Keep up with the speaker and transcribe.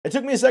It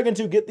took me a second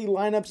to get the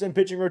lineups and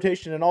pitching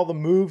rotation and all the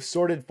moves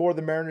sorted for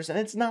the Mariners, and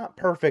it's not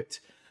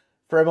perfect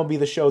for MLB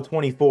The Show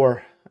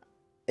 24.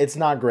 It's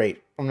not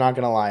great. I'm not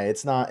gonna lie.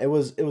 It's not. It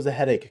was a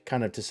headache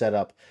kind of to set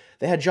up.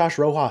 They had Josh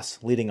Rojas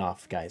leading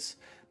off, guys.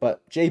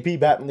 But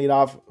JP batting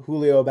leadoff,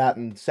 Julio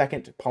batting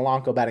second,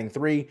 Polanco batting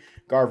 3,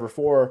 Garver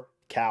 4,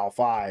 Cal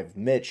 5,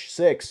 Mitch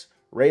 6,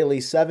 Rayleigh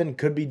 7.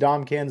 Could be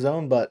Dom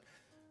Canzone, but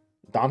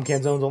Dom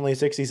Canzone's only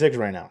 66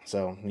 right now.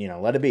 So,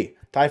 let it be.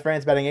 Ty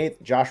France batting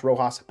 8th, Josh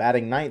Rojas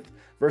batting 9th.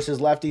 Versus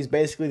lefties,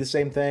 basically the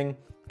same thing.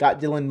 Got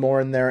Dylan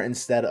Moore in there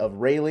instead of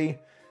Rayleigh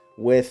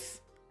with...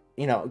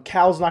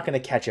 Cal's not going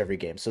to catch every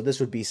game, so this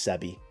would be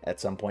Sebi at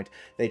some point.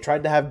 They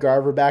tried to have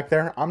Garver back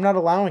there. I'm not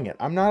allowing it.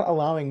 I'm not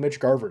allowing Mitch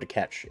Garver to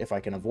catch if I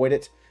can avoid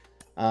it.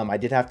 I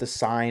did have to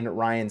sign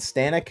Ryan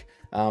Stanek.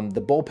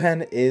 The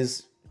bullpen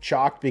is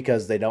chalked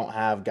because they don't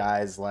have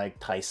guys like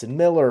Tyson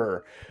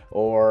Miller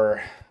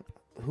or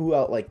who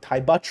else, like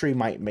Ty Buttrey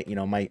might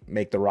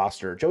make the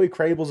roster. Joey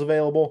Crable's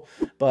available,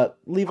 but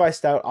Levi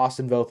Stout,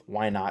 Austin Voth,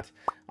 why not?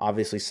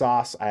 Obviously,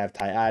 Sauce. I have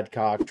Ty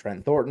Adcock,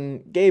 Trent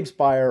Thornton, Gabe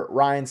Spire,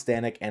 Ryan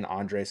Stanek, and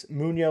Andres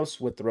Munoz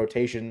with the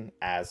rotation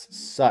as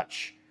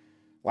such.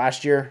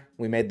 Last year,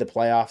 we made the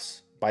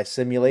playoffs by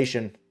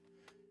simulation.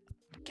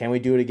 Can we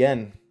do it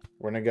again?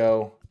 We're going to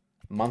go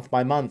month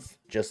by month,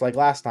 just like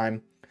last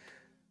time.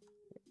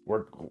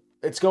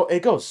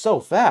 It goes so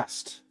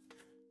fast.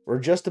 We're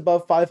just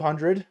above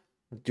 500.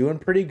 Doing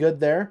pretty good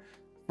there.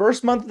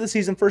 First month of the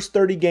season, first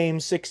 30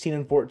 games, 16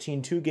 and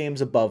 14, 2 games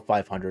above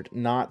 500.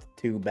 Not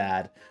too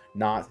bad,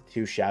 not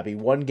too shabby.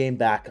 1 game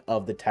back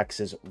of the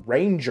Texas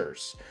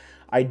Rangers.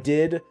 I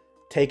did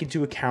take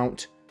into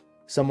account,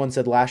 someone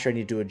said last year I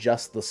need to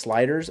adjust the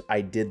sliders.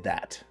 I did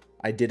that.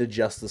 I did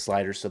adjust the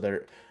sliders so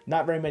there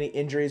not very many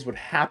injuries would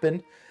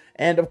happen.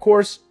 And of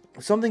course,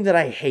 something that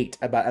I hate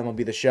about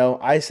MLB The Show,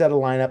 I set a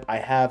lineup. I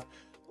have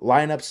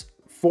lineups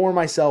for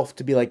myself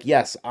to be like,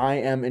 yes, I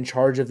am in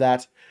charge of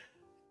that.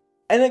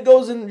 And it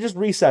goes and just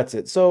resets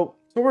it. So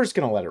we're just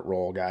gonna let it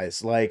roll,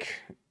 guys. Like,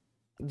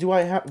 do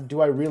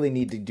I really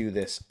need to do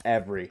this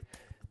every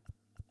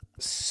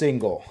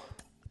single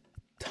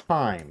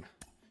time?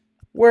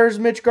 Where's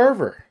Mitch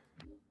Garver?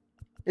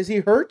 Is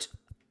he hurt?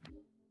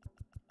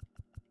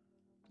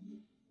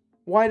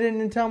 Why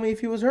didn't it tell me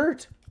if he was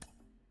hurt?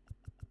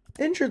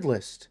 Injured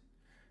list.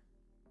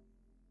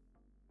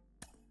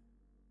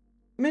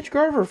 Mitch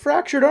Garver,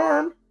 fractured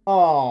arm.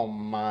 Oh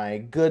my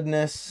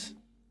goodness.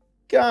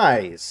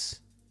 Guys.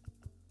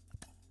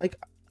 Like,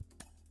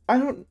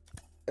 am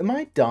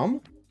I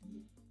dumb?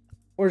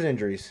 Where's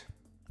injuries?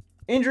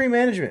 Injury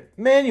management.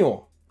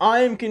 Manual. I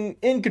am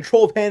in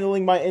control of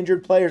handling my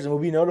injured players and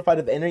will be notified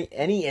of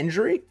any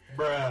injury?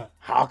 Bruh.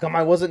 How come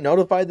I wasn't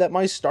notified that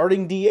my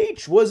starting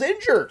DH was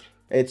injured?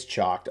 It's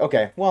chalked.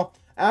 Okay, well,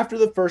 after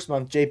the first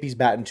month, JP's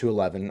batting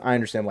 .211. I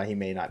understand why he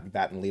may not be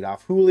batting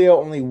leadoff. Julio,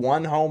 only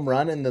 1 home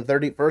run in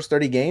the first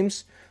 30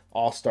 games.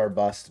 All-star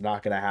bust,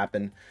 not going to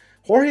happen.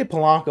 Jorge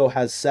Polanco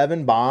has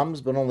 7 bombs,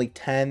 but only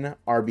 10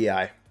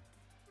 RBI.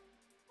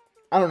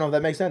 I don't know if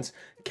that makes sense.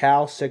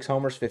 Cal, 6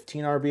 homers,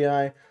 15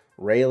 RBI.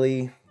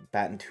 Rayleigh,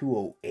 batting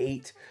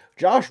 .208.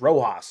 Josh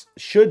Rojas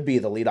should be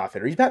the leadoff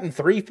hitter. He's batting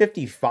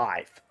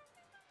 .355.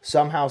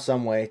 Somehow,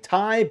 someway.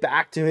 Ty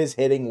back to his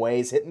hitting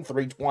ways, hitting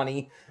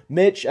 .320.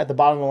 Mitch at the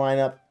bottom of the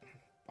lineup,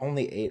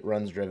 only 8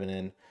 runs driven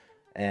in.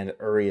 And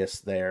Urias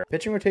there.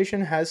 Pitching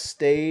rotation has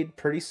stayed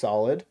pretty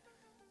solid.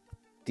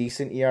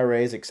 Decent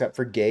ERAs except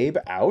for Gabe.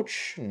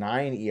 Ouch.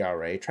 9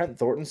 ERA. Trent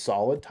Thornton,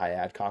 solid. Ty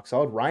Adcock,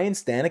 solid. Ryan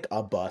Stanek,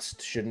 a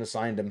bust. Shouldn't have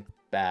signed him.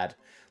 Bad.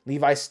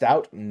 Levi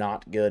Stout,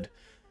 not good.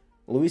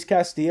 Luis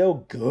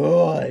Castillo,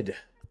 good.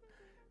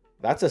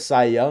 That's a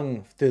Cy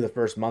Young through the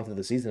first month of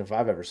the season if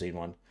I've ever seen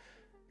one.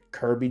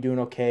 Kirby doing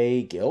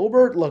okay.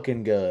 Gilbert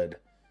looking good.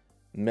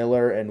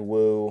 Miller and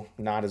Wu,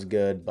 not as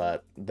good,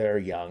 but they're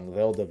young.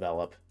 They'll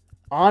develop.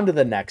 On to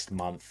the next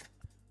month.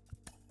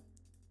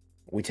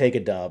 We take a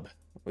dub.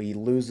 We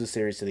lose the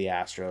series to the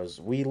Astros.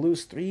 We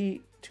lose 2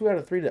 out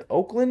of 3 to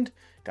Oakland.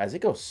 Guys, it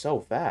goes so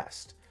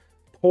fast.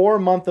 Poor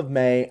month of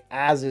May,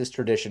 as is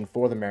tradition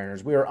for the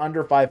Mariners. We are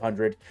under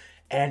 500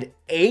 and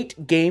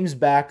 8 games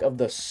back of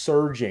the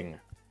surging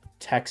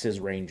Texas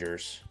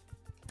Rangers.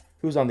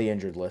 Who's on the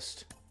injured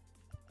list?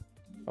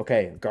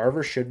 Okay,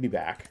 Garver should be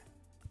back.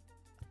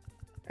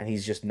 And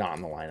he's just not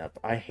in the lineup.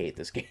 I hate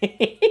this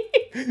game.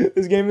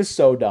 This game is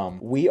so dumb.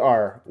 We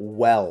are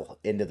well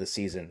into the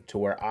season to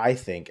where I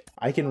think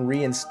I can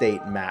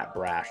reinstate Matt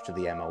Brash to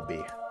the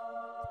MLB.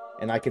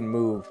 And I can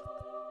move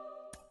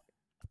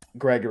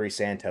Gregory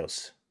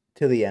Santos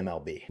to the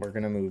MLB. We're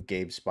going to move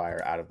Gabe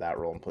Spire out of that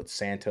role and put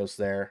Santos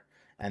there.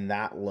 And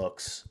that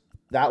looks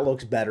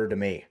better to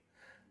me.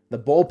 The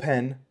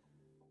bullpen,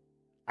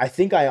 I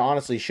think I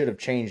honestly should have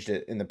changed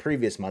it in the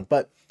previous month.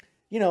 But,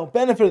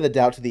 benefit of the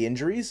doubt to the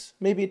injuries.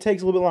 Maybe it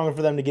takes a little bit longer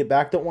for them to get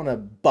back. Don't want to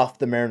buff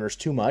the Mariners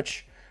too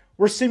much.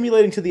 We're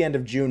simulating to the end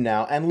of June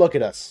now. And look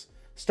at us.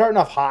 Starting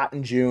off hot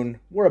in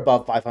June. We're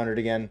above 500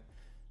 again.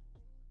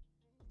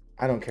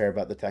 I don't care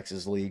about the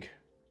Texas League.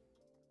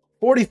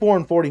 44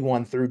 and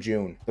 41 through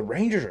June. The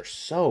Rangers are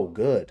so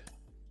good.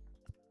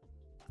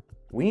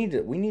 We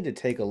need to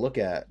take a look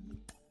at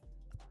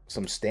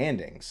some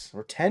standings.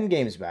 We're 10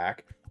 games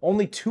back.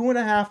 Only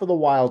 2.5 of the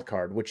wild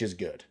card, which is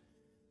good.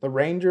 The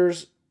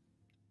Rangers,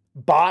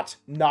 bought,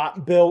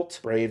 not built.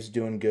 Braves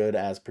doing good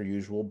as per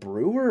usual.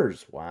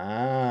 Brewers,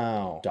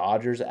 wow.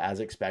 Dodgers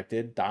as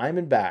expected.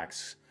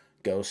 Diamondbacks,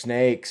 go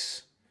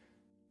Snakes.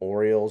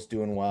 Orioles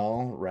doing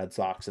well. Red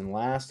Sox in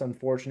last,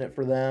 unfortunate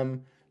for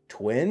them.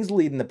 Twins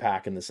leading the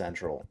pack in the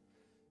Central.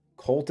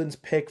 Colton's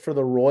pick for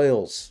the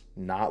Royals,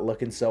 not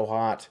looking so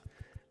hot.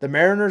 The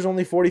Mariners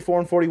only 44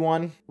 and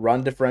 41.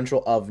 Run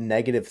differential of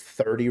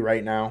 -30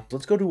 right now.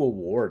 Let's go to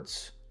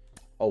awards.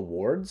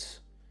 Awards?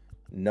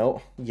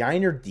 No.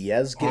 Yainer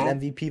Diaz getting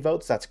MVP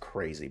votes? That's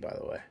crazy, by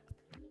the way.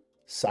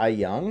 Cy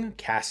Young?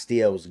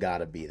 Castillo's got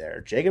to be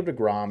there. Jacob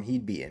deGrom,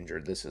 he'd be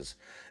injured. This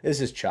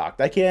is chalked.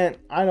 I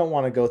don't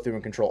want to go through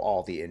and control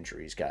all the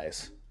injuries,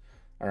 guys.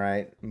 All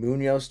right.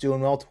 Munoz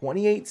doing well.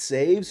 28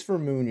 saves for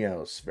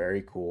Munoz.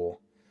 Very cool.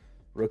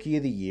 Rookie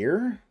of the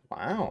Year?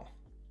 Wow.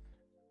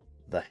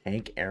 The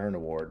Hank Aaron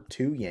Award.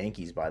 2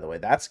 Yankees, by the way.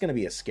 That's going to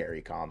be a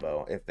scary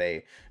combo if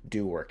they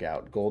do work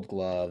out. Gold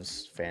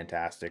gloves,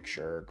 fantastic,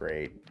 sure,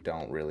 great.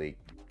 Don't really...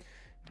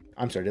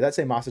 I'm sorry, did that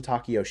say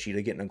Masataka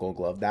Yoshida getting a gold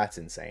glove? That's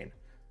insane.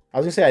 I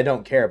was going to say I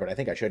don't care, but I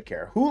think I should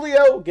care.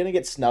 Julio, going to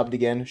get snubbed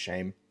again.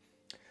 Shame.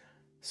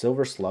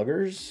 Silver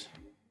Sluggers.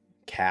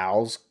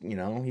 Cows, you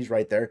know, he's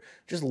right there.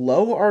 Just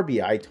low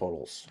RBI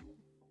totals.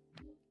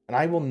 And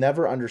I will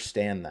never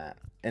understand that.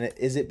 And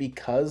is it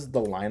because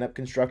the lineup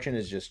construction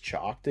is just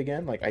chalked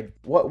again? Like,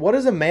 what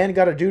does a man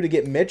got to do to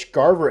get Mitch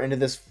Garver into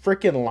this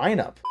freaking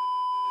lineup?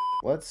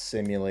 Let's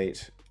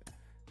simulate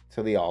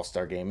to the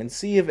All-Star game and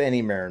see if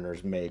any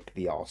Mariners make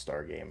the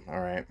All-Star game. All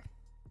right.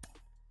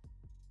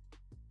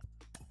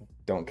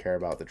 Don't care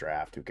about the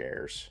draft. Who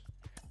cares?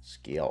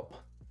 Scalp.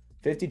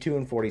 52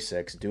 and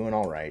 46. Doing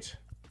all right.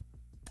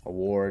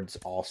 Awards.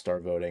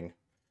 All-Star voting.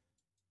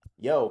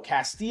 Yo,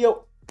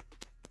 Castillo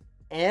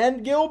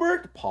and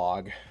Gilbert.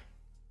 Pog.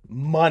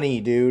 Money,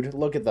 dude.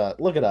 Look at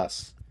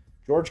us.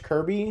 George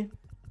Kirby.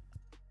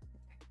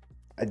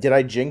 Did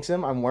I jinx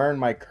him? I'm wearing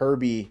my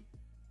Kirby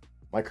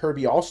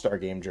All-Star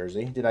game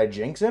jersey. Did I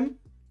jinx him?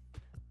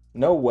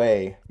 No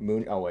way.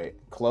 Oh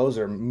wait.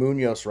 Closer.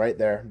 Munoz right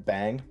there.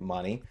 Bang.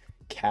 Money.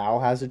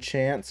 Cal has a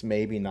chance.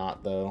 Maybe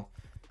not though.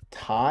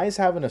 Ty's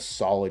having a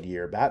solid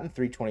year. Batting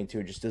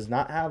 .322 just does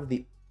not have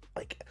the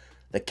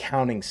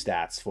counting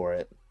stats for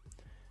it.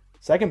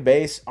 Second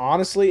base,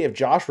 honestly, if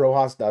Josh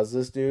Rojas does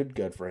this, dude,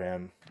 good for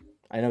him.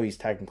 I know he's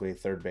technically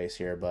third base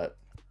here, but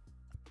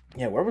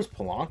yeah, where was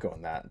Polanco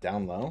in that?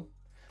 Down low?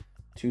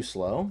 Too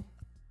slow?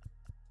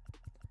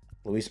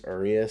 Luis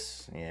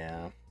Urias,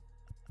 yeah.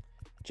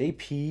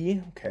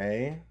 JP,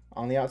 okay.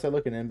 On the outside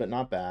looking in, but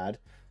not bad.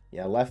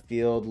 Yeah, left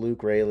field,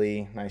 Luke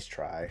Raley, nice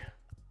try.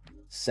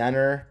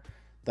 Center,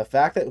 the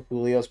fact that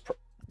Julio's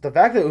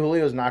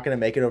not going to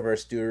make it over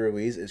Asturi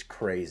Ruiz is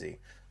crazy.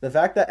 The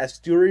fact that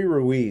Asturi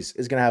Ruiz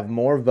is going to have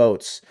more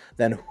votes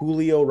than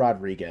Julio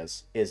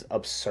Rodriguez is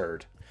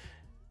absurd.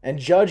 And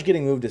Judge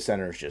getting moved to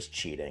center is just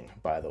cheating,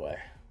 by the way.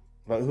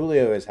 But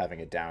Julio is having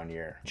a down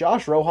year.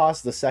 Josh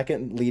Rojas, the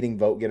second leading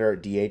vote getter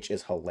at DH,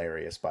 is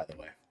hilarious, by the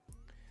way.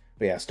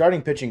 But yeah,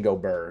 starting pitching go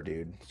burr,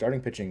 dude. Starting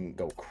pitching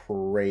go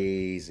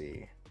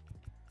crazy.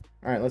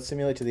 All right, let's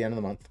simulate to the end of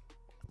the month.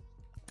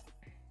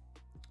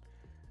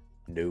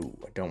 No,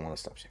 I don't want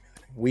to stop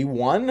simulating. We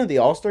won the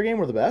All-Star game.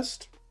 We're the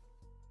best.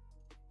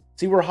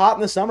 See, we're hot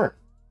in the summer.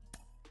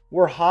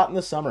 We're hot in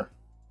the summer.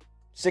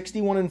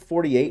 61 and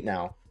 48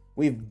 now.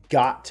 We've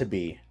got to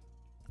be.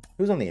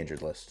 Who's on the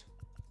injured list?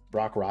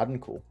 Brock Rodden?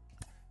 Cool.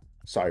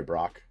 Sorry,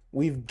 Brock.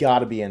 We've got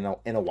to be in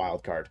a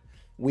wild card.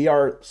 We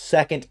are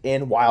second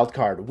in wild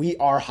card. We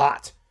are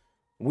hot.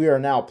 We are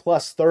now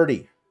plus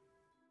 30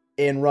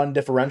 in run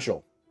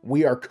differential.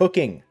 We are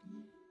cooking.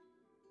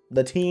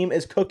 The team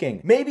is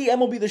cooking. Maybe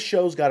MLB The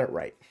Show's got it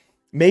right.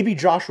 Maybe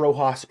Josh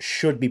Rojas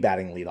should be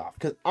batting leadoff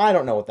because I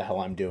don't know what the hell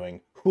I'm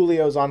doing.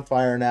 Julio's on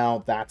fire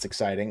now. That's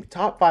exciting.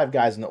 Top 5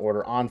 guys in the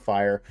order on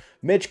fire.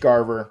 Mitch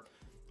Garver.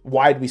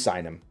 Why'd we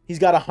sign him? He's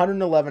got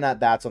 111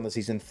 at-bats on the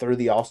season through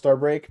the All-Star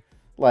break.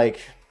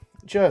 Like,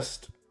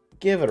 just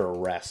give it a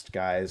rest,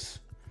 guys.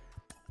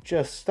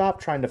 Just stop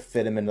trying to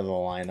fit him into the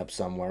lineup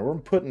somewhere. We're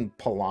putting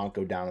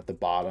Polanco down at the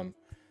bottom.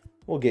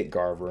 We'll get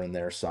Garver in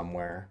there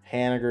somewhere.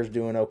 Haniger's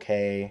doing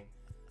okay.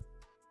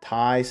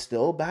 Ty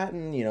still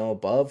batting,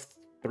 above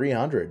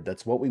 300.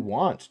 That's what we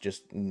want.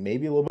 Just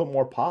maybe a little bit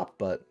more pop,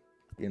 but,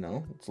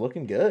 it's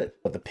looking good.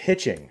 But the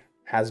pitching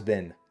has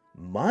been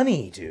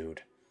money,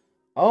 dude.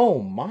 Oh,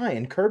 my.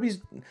 And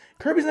Kirby's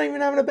not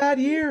even having a bad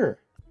year.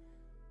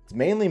 It's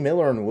mainly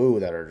Miller and Wu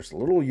that are just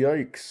little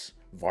yikes.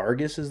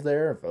 Vargas is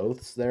there.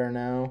 Voth's there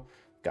now.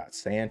 Got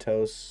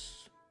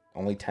Santos.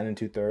 Only 10 and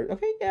 2/3.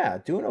 Okay, yeah,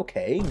 doing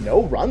okay.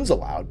 No runs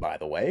allowed, by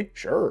the way.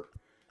 Sure.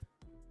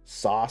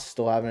 Sauce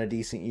still having a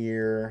decent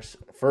year.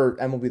 For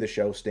MLB The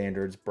Show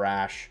standards,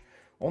 Brash.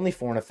 Only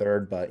 4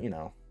 1/3, but,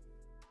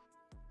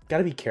 got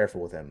to be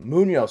careful with him.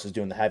 Munoz is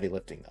doing the heavy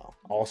lifting, though.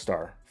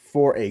 All-star.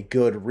 For a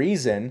good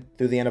reason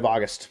through the end of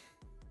August.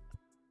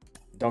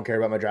 Don't care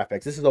about my draft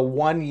picks. This is a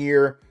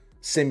 1-year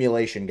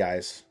simulation,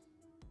 guys.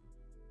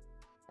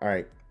 All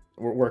right.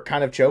 We're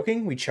kind of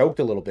choking. We choked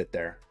a little bit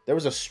there. There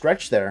was a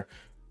stretch there.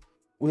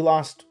 We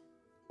lost...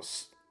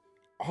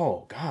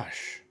 Oh,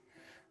 gosh.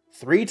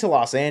 3 to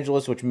Los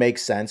Angeles, which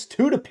makes sense.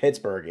 2 to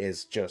Pittsburgh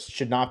is just...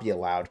 should not be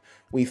allowed.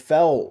 We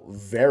fell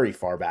very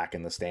far back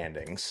in the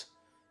standings.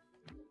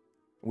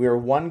 We are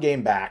 1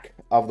 game back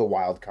of the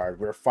wild card.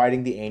 We're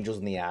fighting the Angels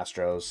and the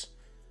Astros.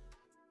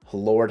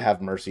 Lord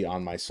have mercy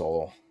on my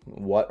soul.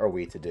 What are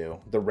we to do?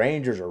 The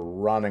Rangers are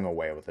running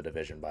away with the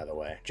division, by the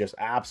way. Just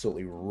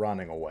absolutely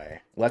running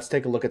away. Let's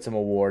take a look at some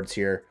awards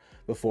here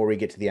before we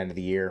get to the end of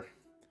the year.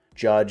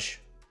 Judge,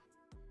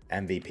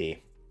 MVP.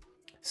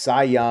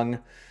 Cy Young.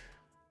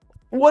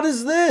 What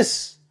is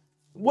this?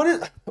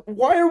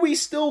 Why are we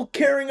still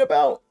caring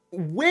about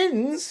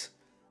wins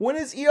when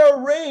his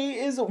ERA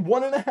is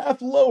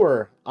 1.5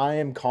 lower? I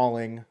am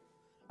calling.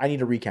 I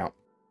need a recount.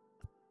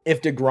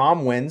 If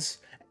DeGrom wins,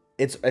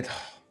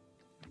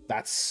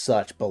 that's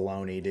such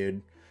baloney,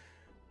 dude.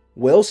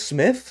 Will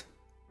Smith?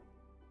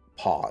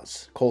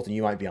 Pause. Colton,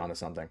 you might be onto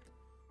something.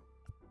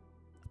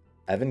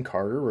 Evan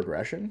Carter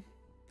regression?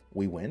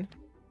 We win?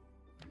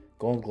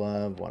 Gold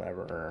Glove,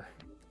 whatever.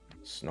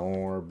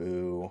 Snore,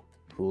 boo.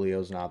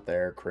 Julio's not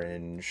there.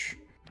 Cringe.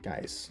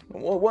 Guys,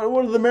 what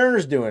are the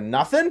Mariners doing?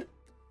 Nothing?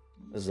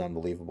 This is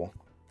unbelievable.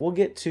 We'll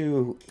get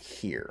to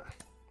here.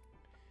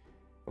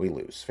 We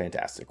lose.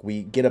 Fantastic.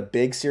 We get a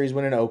big series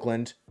win in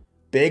Oakland.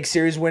 Big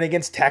series win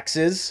against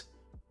Texas.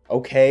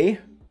 Okay.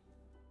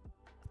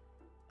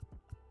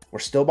 We're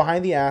still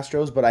behind the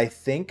Astros, but I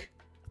think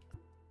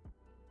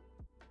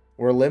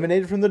we're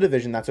eliminated from the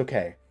division. That's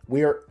okay.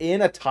 We are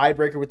in a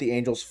tiebreaker with the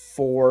Angels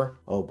for,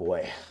 oh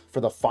boy, for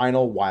the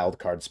final wild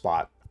card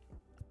spot.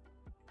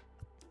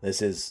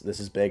 This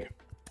is big.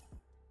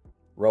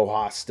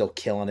 Rojas still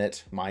killing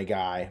it. My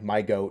guy,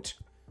 my GOAT.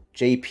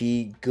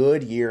 JP,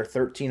 good year.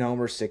 13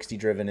 homers, 60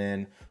 driven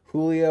in.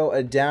 Julio,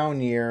 a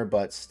down year,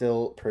 but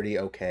still pretty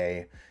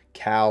okay.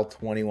 Cal,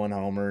 21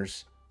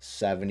 homers,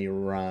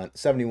 71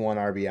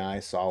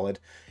 RBI, solid.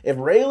 If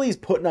Rayleigh's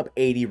putting up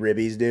 80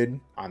 ribbies, dude,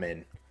 I'm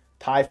in.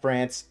 Ty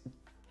France,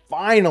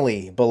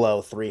 finally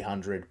below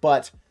 300,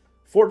 but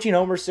 14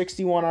 homers,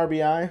 61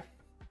 RBI.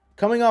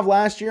 Coming off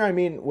last year, I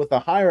mean, with a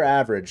higher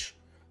average,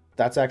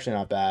 that's actually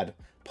not bad.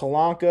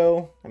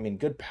 Polanco, I mean,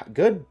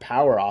 good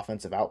power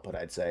offensive output,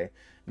 I'd say.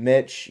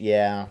 Mitch,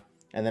 yeah.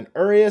 And then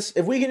Urias,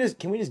 if we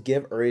can we just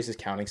give Urias'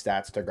 counting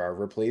stats to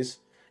Garver, please?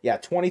 Yeah,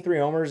 23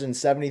 homers and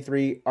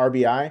 73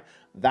 RBI.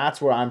 That's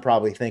where I'm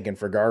probably thinking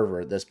for Garver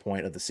at this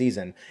point of the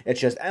season. It's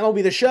just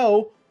MLB The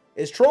Show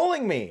is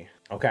trolling me.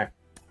 Okay.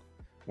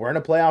 We're in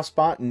a playoff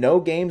spot. No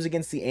games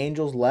against the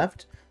Angels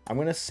left. I'm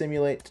going to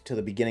simulate to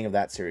the beginning of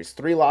that series.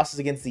 3 losses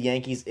against the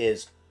Yankees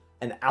is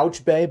an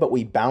ouch bay, but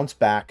we bounce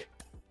back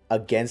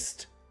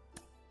against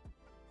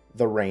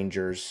the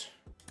Rangers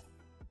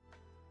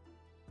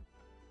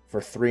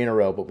for 3 in a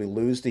row, but we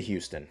lose to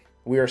Houston.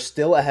 We are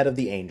still ahead of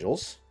the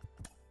Angels.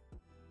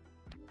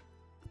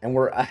 And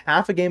we're a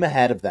half a game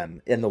ahead of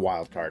them in the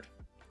wild card.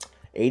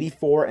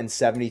 84 and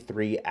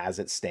 73 as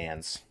it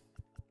stands.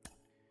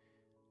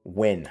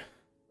 Win.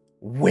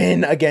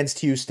 Win against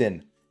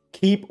Houston.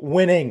 Keep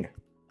winning.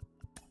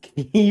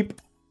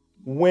 Keep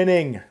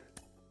winning.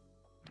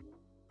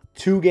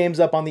 2 games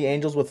up on the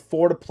Angels with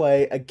 4 to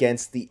play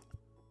against the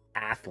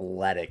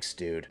Athletics,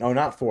 dude. No,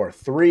 not 4.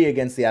 3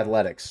 against the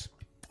Athletics.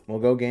 We'll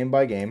go game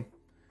by game.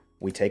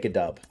 We take a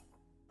dub.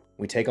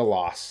 We take a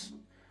loss.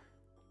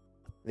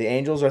 The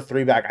Angels are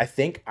 3 back. I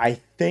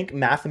think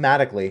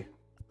mathematically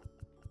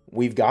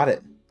we've got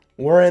it.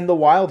 We're in the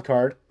wild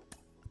card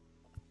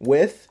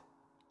with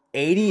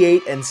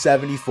 88 and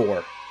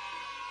 74.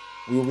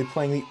 We will be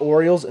playing the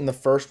Orioles in the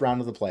first round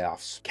of the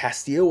playoffs.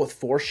 Castillo with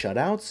 4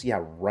 shutouts?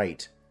 Yeah,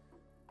 right.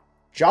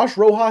 Josh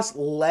Rojas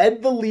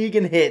led the league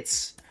in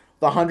hits.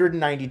 The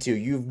 192.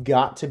 You've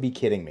got to be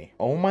kidding me.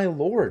 Oh my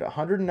lord.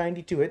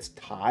 192 hits.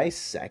 Tie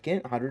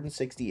second.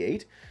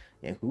 168.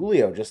 Yeah,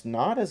 Julio, just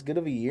not as good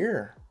of a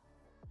year.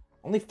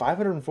 Only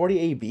 540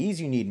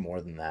 ABs. You need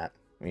more than that.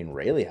 I mean,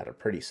 Rayleigh had a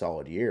pretty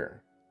solid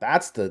year.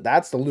 That's the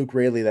Luke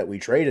Rayleigh that we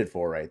traded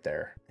for right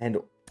there. And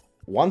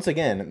once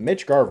again,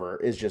 Mitch Garver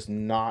is just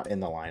not in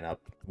the lineup.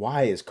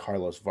 Why is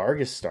Carlos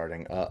Vargas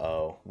starting?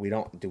 Uh-oh.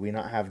 Do we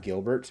not have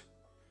Gilbert?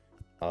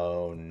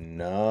 Oh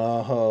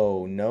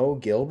no, no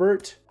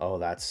Gilbert. Oh,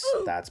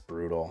 that's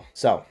brutal.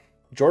 So,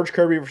 George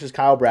Kirby versus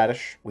Kyle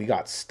Bradish. We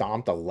got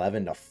stomped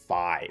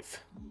 11-5.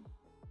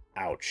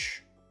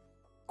 Ouch.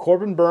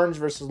 Corbin Burns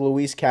versus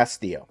Luis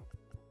Castillo.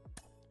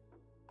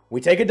 We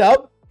take a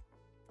dub.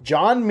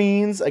 John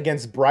Means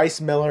against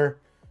Bryce Miller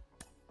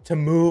to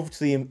move to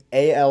the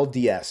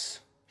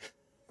ALDS.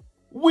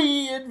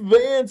 We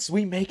advance.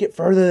 We make it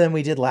further than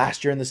we did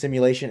last year in the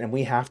simulation, and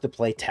we have to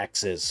play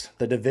Texas,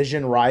 the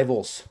division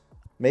rivals.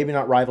 Maybe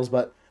not rivals,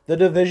 but the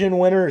division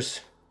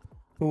winners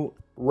who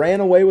ran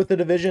away with the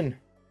division.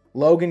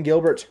 Logan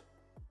Gilbert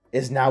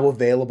is now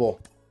available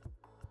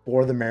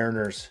for the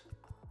Mariners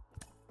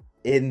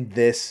in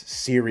this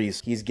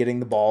series. He's getting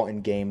the ball in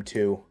game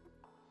 2.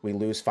 We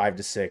lose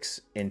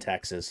 5-6 in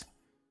Texas.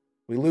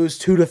 We lose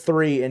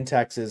 2-3 in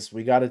Texas.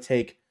 We got to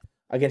take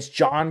against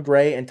John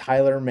Gray and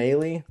Tyler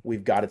Mahle.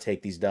 We've got to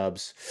take these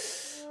dubs.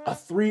 A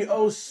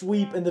 3-0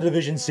 sweep in the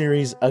division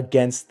series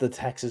against the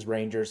Texas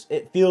Rangers.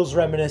 It feels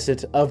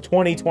reminiscent of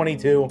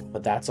 2022,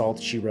 but that's all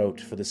she wrote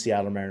for the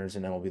Seattle Mariners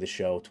and MLB The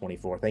Show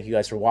 24. Thank you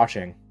guys for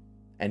watching,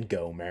 and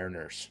go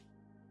Mariners.